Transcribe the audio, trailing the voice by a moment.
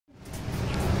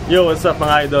Yo, what's up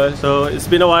mga idol? So,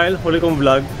 it's been a while. Huli kong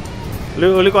vlog.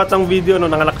 Huli ko atang video nung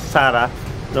nanganak si Sarah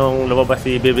nung lumabas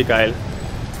si Baby Kyle.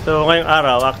 So, ngayong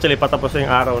araw, actually patapos na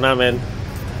yung araw namin.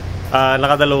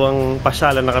 Nakadalawang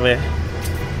pasyalan na kami.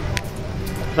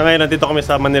 So, ngayon nandito kami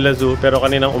sa Manila Zoo. Pero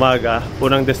kaninang umaga,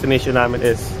 unang destination namin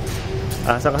is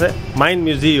saan kasi? Mine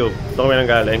Museum. Ito kami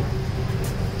nang galing.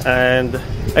 And,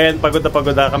 ayan, pagod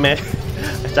na kami.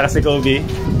 At saka si Kobe.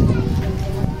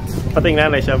 Pating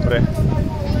nanay, syempre.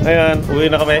 Ayan, uwi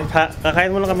na kami. Kakain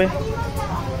muna kami.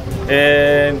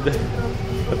 And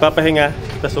magpapahinga,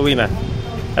 tapos uwi na.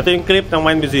 Ito yung clip ng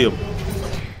Mine Museum.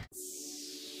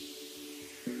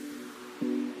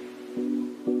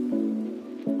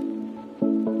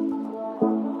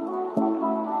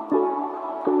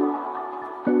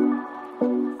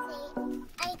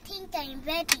 I think I'm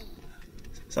ready.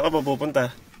 Saan ka pa pupunta?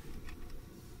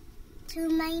 To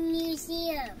my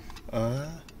museum.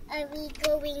 Are we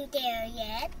going there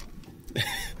yet?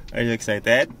 Are you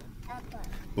excited? Papa.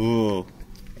 Ooh.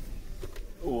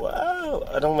 Wow!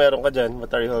 Anong meron ka dyan?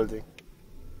 What are you holding?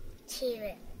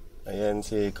 Cheer. Ayan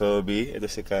si Kobe. Ito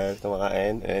si Kyle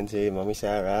kumakain. And si Mommy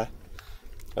Sarah.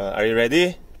 Are you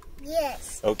ready?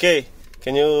 Yes. Okay.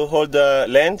 Can you hold the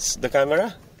lens, the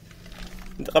camera?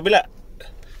 Kabila.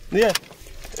 Yeah.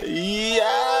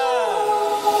 Yeah!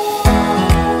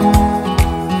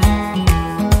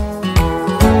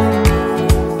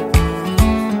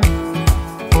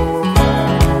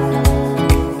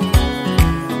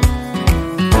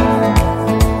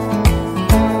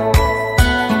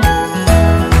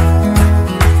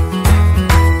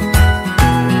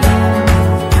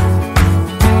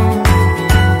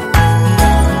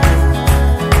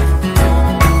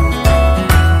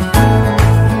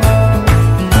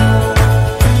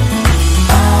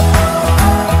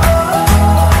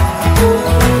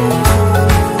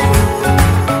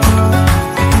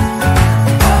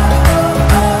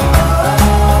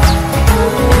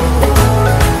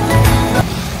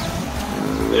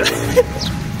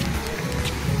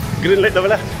 Green light na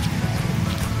pala.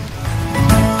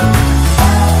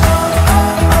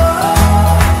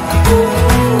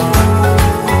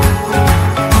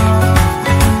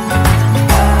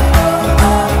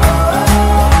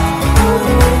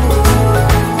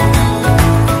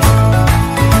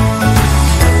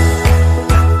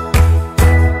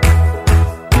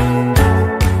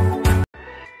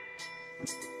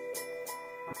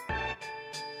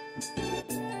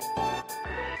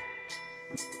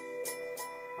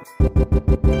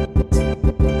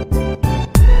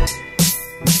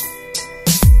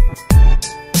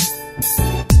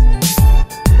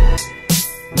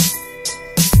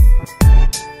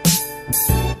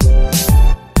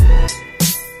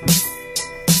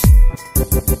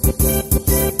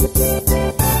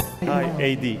 Hi,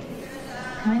 AD.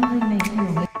 Kindly make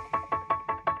your way.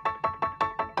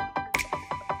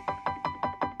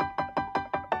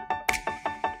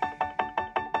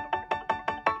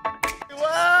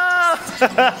 Wow!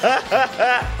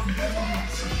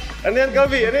 Ano yan,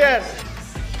 Kobe? Ano yan?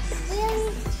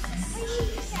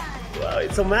 Wow,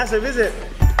 it's so massive, is it?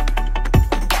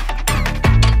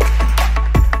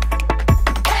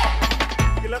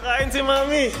 Kinakain si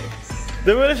Mommy.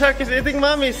 The whale shark is eating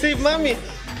Mommy. Save Mommy.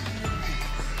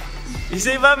 You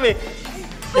save Mommy.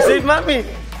 You save Mommy.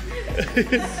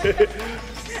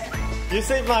 You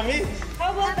save Mommy.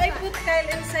 How about I put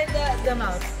Kyle inside the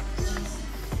mouth?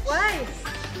 Why?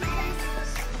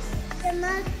 The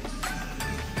mug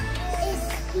is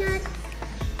not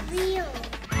real.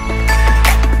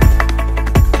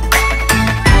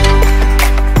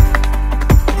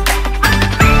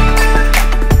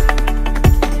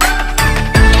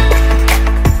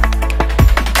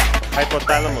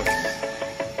 Hypothalamus.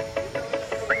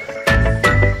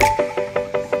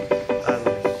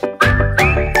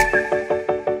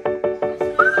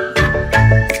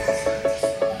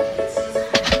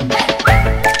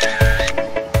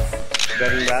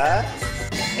 Ganda.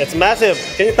 It's massive.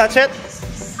 Can you touch it?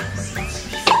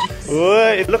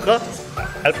 Uy, look, huh?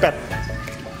 I'll pet.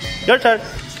 Your turn.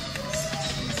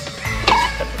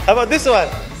 How about this one?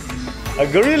 A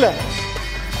gorilla.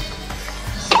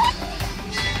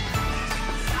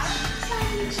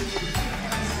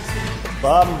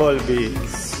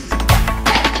 Bumblebees.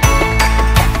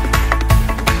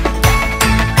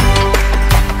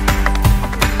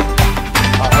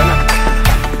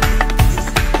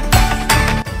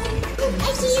 I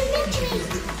see you mentioning.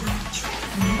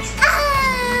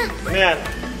 Ano yan?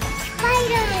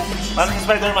 Spider. Parang si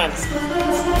Spider-Man.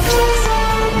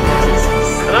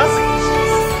 Ano?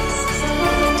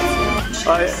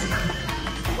 Oh, yeah.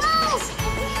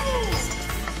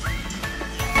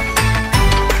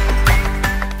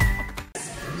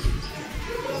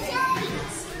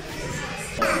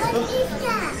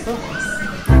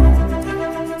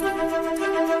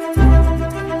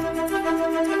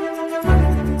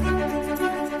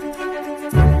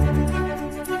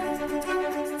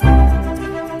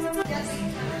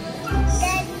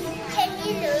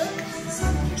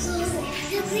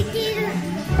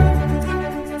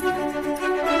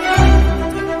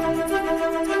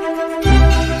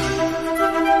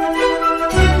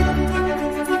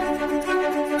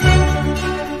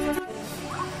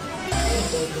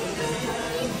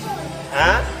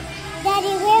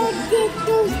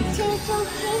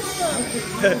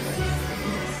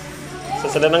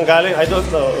 So sila nang galing, I don't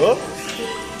know. Oh.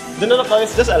 Doon na ako,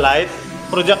 it's just a light.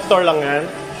 Projector lang yan.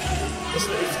 It's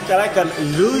like an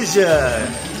illusion.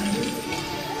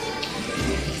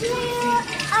 Where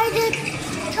are the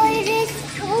tourists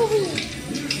going?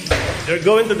 You're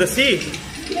going to the sea.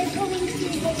 They're going to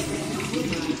the sea.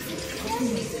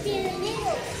 They're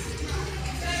little.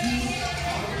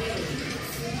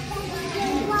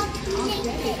 They're walking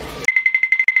like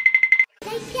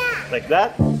Like that?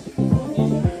 that.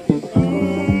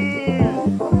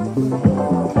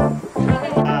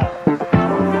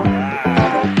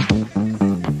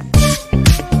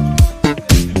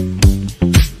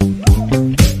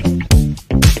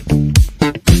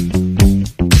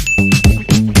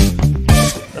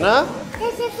 Ano?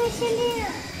 There's a fish in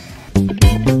there.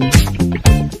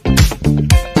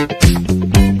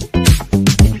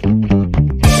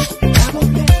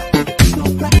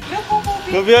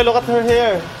 Gabia, look at her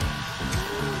hair.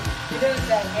 You don't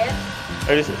like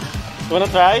it? You wanna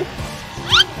try?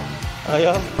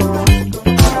 Ayaw.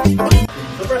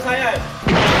 Super Saiyan.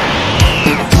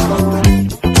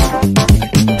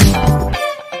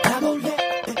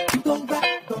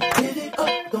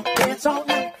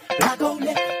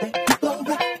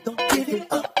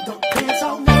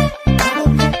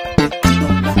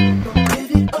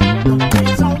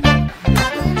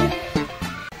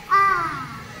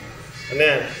 Ano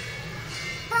yan?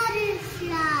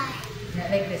 Butterfly.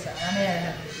 Like this.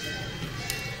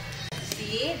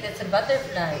 See, that's a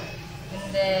butterfly. And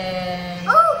then...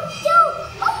 Oh, no.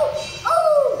 Oh,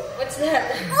 oh. What's that?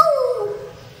 Oh,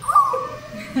 oh.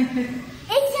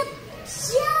 It's a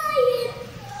giant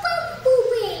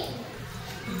bumblebee.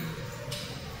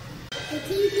 I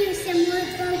think there's some more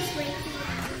bugs right here.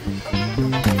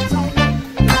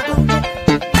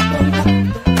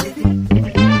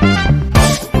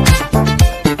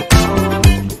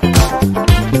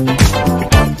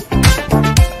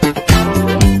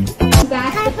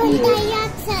 Carbon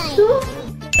dioxide.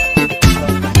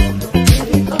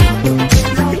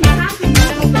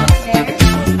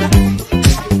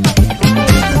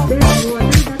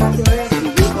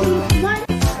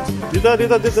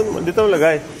 Dito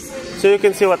lagay. So you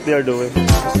can see what they are doing. Let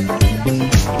me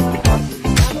see.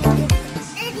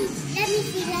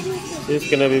 It's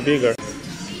gonna be bigger.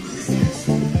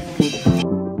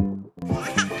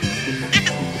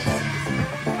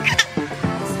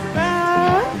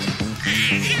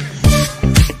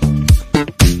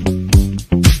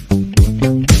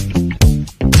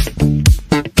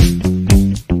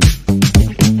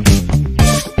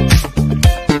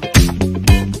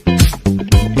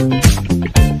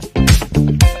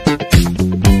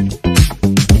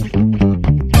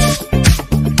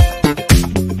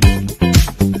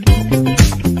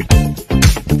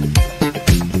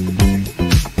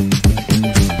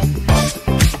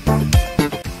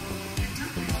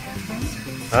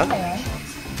 Ha?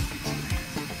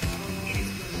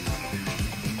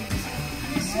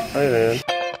 Ayun na yun.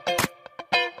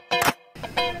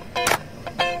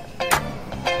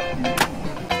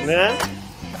 Ano yan?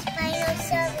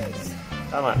 Spinosaurus.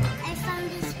 Tama. I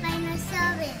found the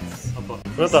Spinosaurus. Opo.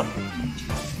 Ano to?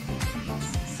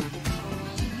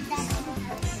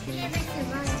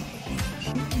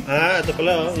 Ah, ito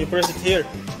pala oh. You press it here.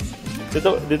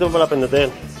 Dito pala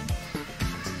pindutin.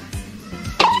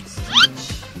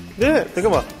 Hindi, teka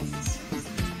ba?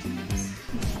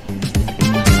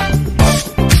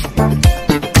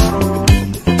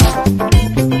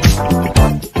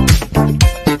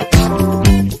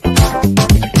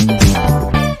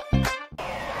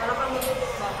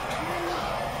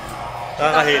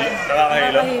 Nakakahilo.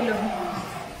 Nakakahilo.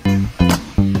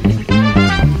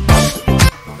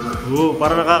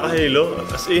 Parang nakakahilo.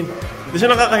 As in. Hindi siya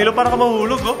nakakahilo, parang ka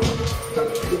mahulog, oh.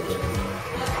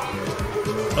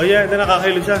 Oh yeah, hindi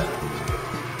nakakahilo siya.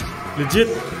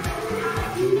 Legit.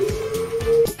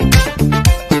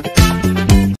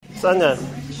 Saan yan?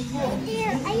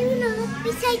 There, ayun na,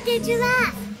 beside the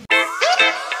giraffe.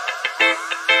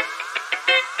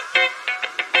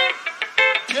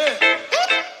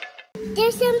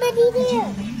 There's somebody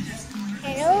there.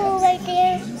 Hello, right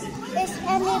there. Is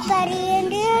anybody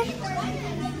in there?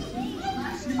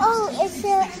 Oh, it's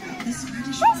a...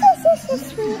 This is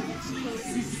sweet.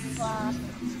 Wow.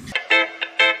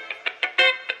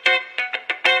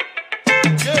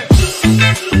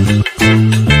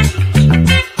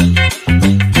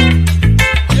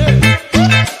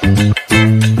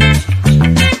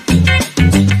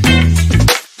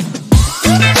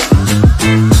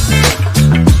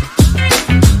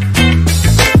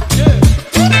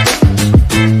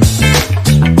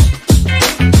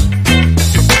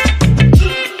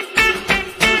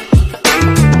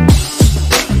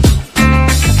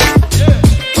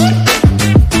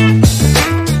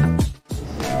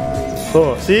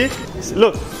 Oh, see?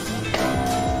 Look.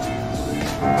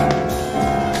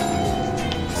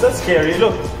 It's not scary,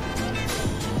 look.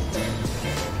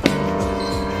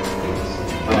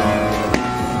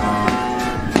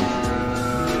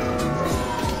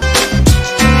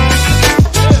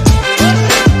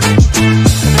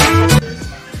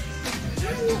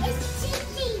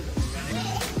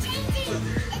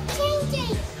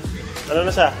 Ano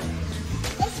na siya?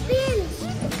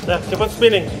 Yeah, keep on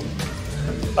spinning.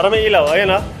 Para may ilaw.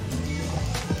 Ayan, ha?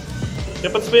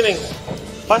 Keep on spinning.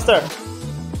 Faster.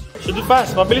 Should be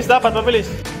fast. Mabilis dapat,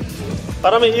 mabilis.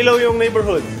 Para may ilaw yung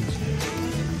neighborhood.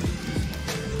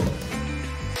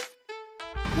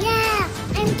 Yeah,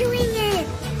 I'm doing it.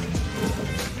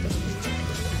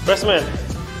 Press mo yan.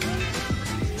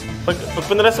 Pag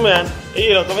pinress mo yan,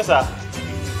 iilaw. Tumisa.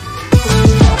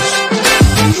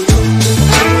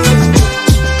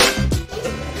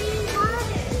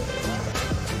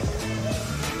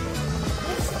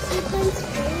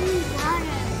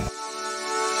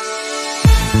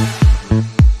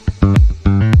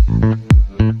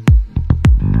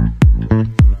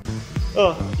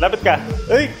 Oh, lapit ka.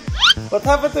 Hey, what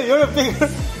happened to you? You're a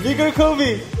bigger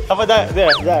Kobe. How about that?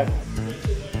 There.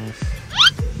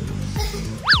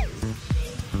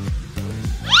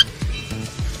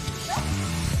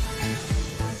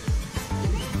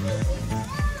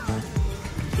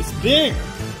 It's big.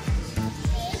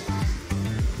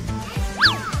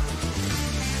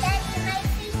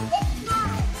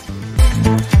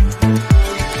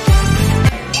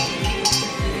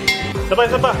 Sabay.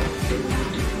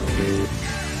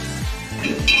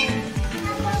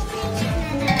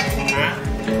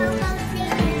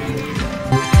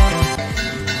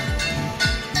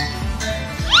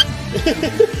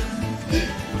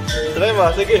 Try mo,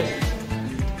 sige.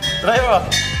 Try mo.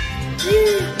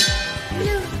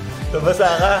 Nabasa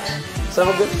ka. Saan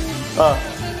mo good? Oh.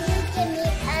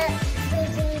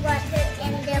 Drinking water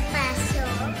in the baso.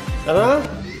 Ano?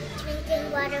 Drinking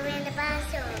water in the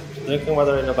baso. Drinking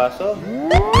water in a baso?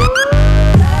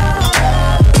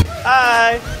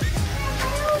 Hi!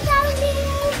 Hello down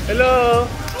there. Hello!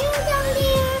 Hello down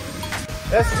there.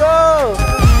 Let's go!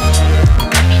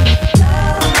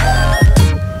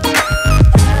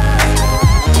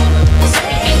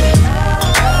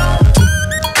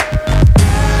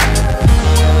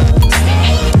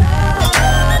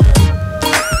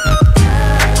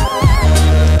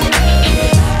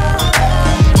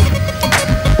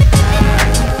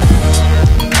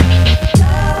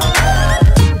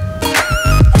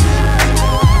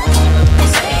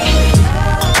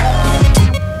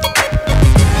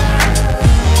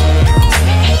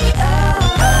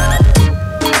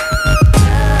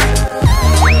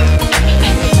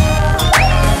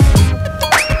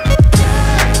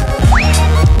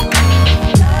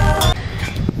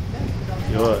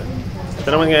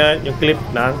 Ito naman ngayon yung clip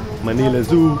ng Manila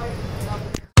Zoo.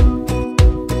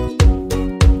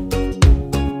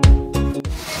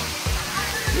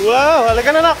 Wow! Halaga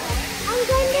na, anak! Ang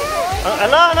ganda!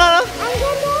 Ano?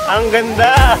 Ang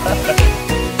ganda!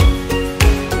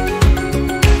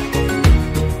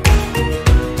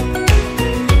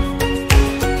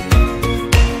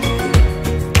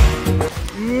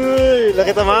 Uy!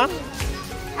 Nakita mo?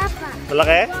 Apa.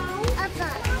 Malaki? Apa.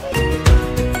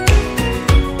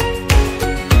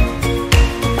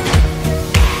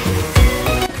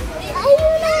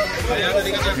 Ayun na!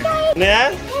 Ano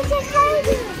yan? It's a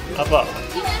tiger. Apa?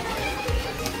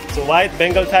 It's a white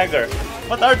Bengal tiger.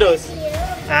 What are those?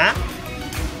 Ha?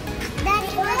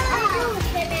 Daddy, what are those,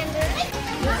 remember?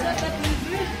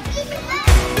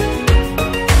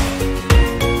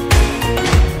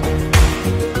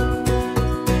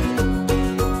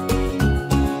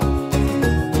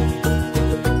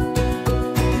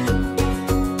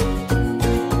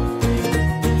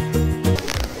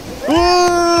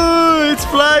 Ooh, it's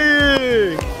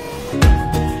flying!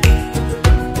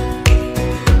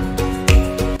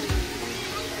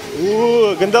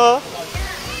 Ooh, ganda oh.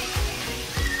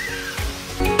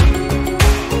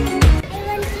 I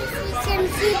want to see some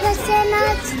zebras and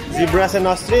ostriches. Zebras and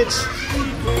ostrich.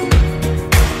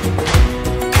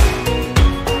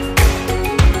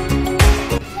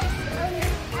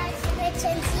 Ostrich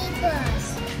and zebras.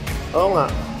 Oo nga.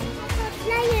 What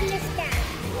lion is that?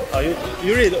 Oh,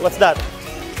 you read. What's that?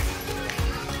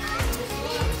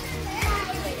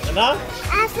 Ano?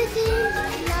 African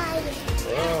lion.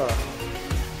 Oh.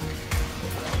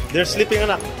 They're sleeping,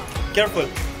 anak. Careful.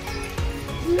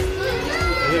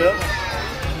 You know?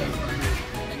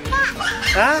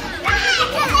 Ha?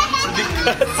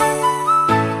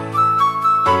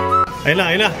 Ayun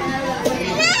na.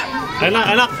 Ayun na,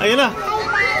 anak. Ayun na.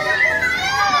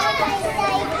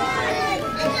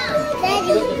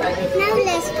 Now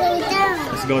let's go down.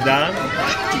 Let's go down. I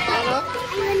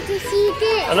want to see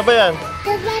this. Ano ba yan?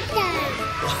 The bata.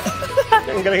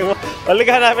 Ang galing mo.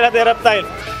 Halika, hanapin natin yung reptile.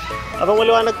 Abang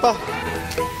maliwanag pa.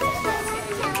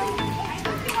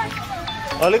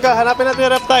 Halika, hanapin natin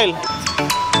yung reptile.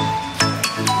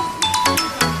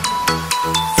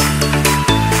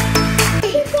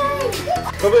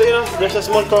 But, you know, there's a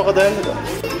small crocodile.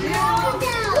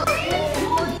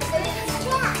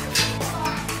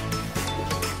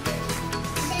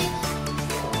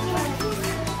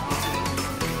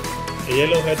 A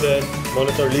yellow-headed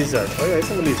monitor lizard. Oh yeah, it's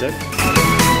a lizard.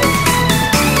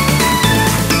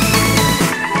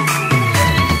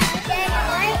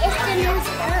 Why is the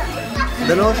nose up?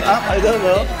 The nose up? I don't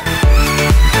know.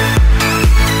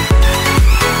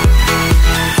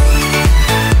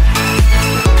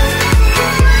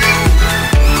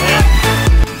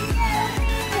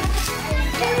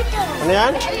 Ano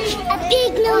yan? A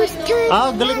big nose turtle.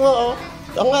 Ah, galing mo, oh.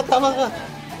 Oo nga, tama ka.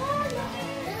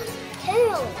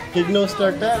 Turtle. Pig nose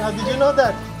turtle. How did you know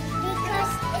that?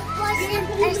 Because it wasn't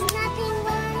a snapping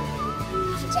one,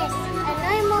 just a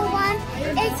normal one.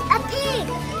 It's a pig.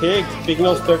 Pig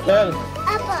nose turtle.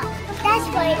 Appa. That's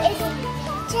why it's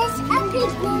just a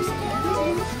pig nose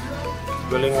turtle.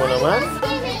 Galing mo naman.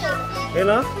 Okay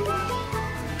na?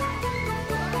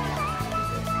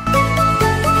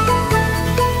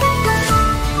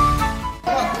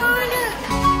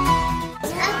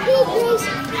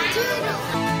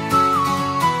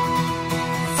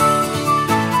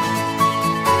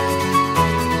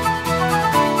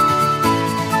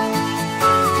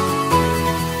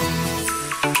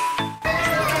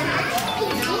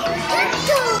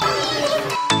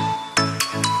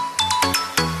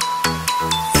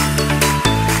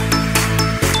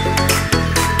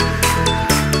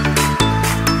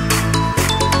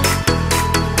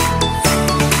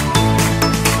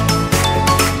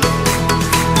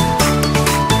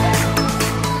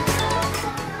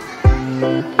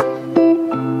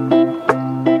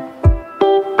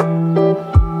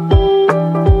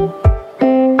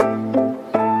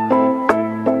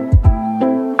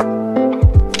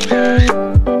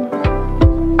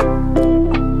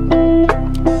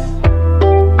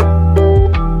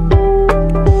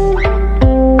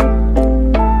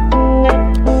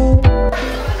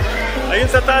 Ayun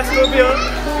sa taas ko, Bio.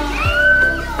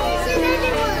 There's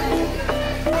another one.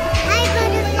 Hi,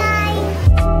 butterfly.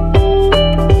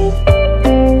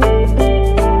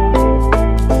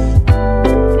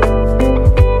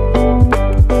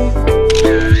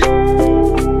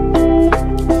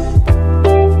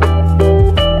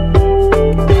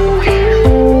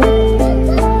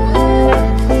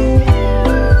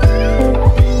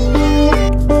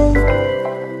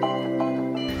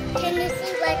 Can you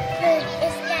see what bird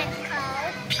is that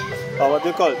called? Oh, what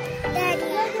do you call it? Daddy.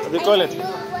 What do you call it? I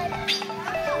know what it is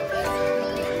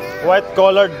now.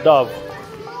 White-collared dove.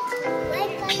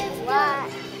 White color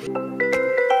what?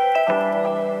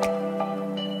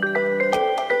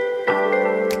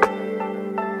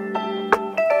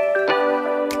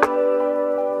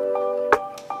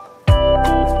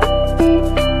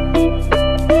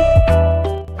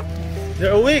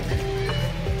 They're awake.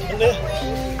 Ano?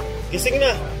 Gising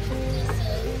na.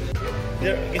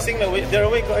 Gising na. They're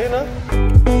awake. Ayun na.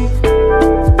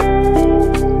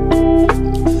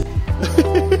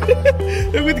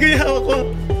 Lagod kaya hawak ko.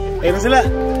 Ayun na sila.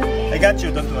 I got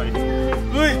you. Don't worry.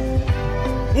 Uy!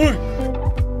 Uy!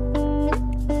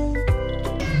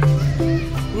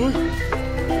 Uy!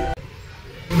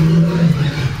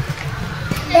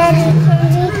 Daddy, can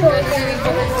we go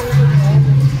down?